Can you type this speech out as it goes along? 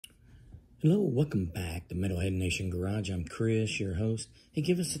Hello, welcome back to Metalhead Nation Garage. I'm Chris, your host. Hey,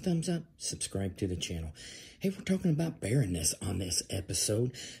 give us a thumbs up, subscribe to the channel. Hey, we're talking about Baroness on this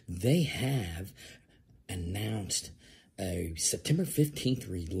episode. They have announced a September 15th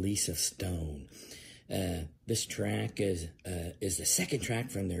release of Stone. This track is the second track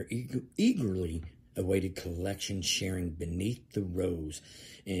from their eagerly awaited collection, Sharing Beneath the Rose,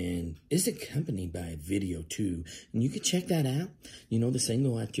 and is accompanied by a video too, and you can check that out. You know, the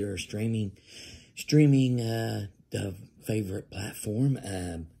single at your streaming the favorite platform.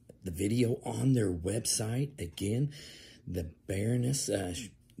 The video on their website. Again, the Baroness,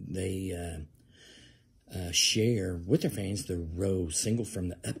 they share with their fans the Rose single from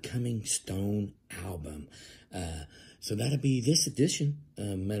the upcoming Stone album. So that'll be this edition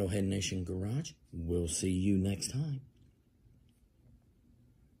of Metalhead Nation Garage. We'll see you next time.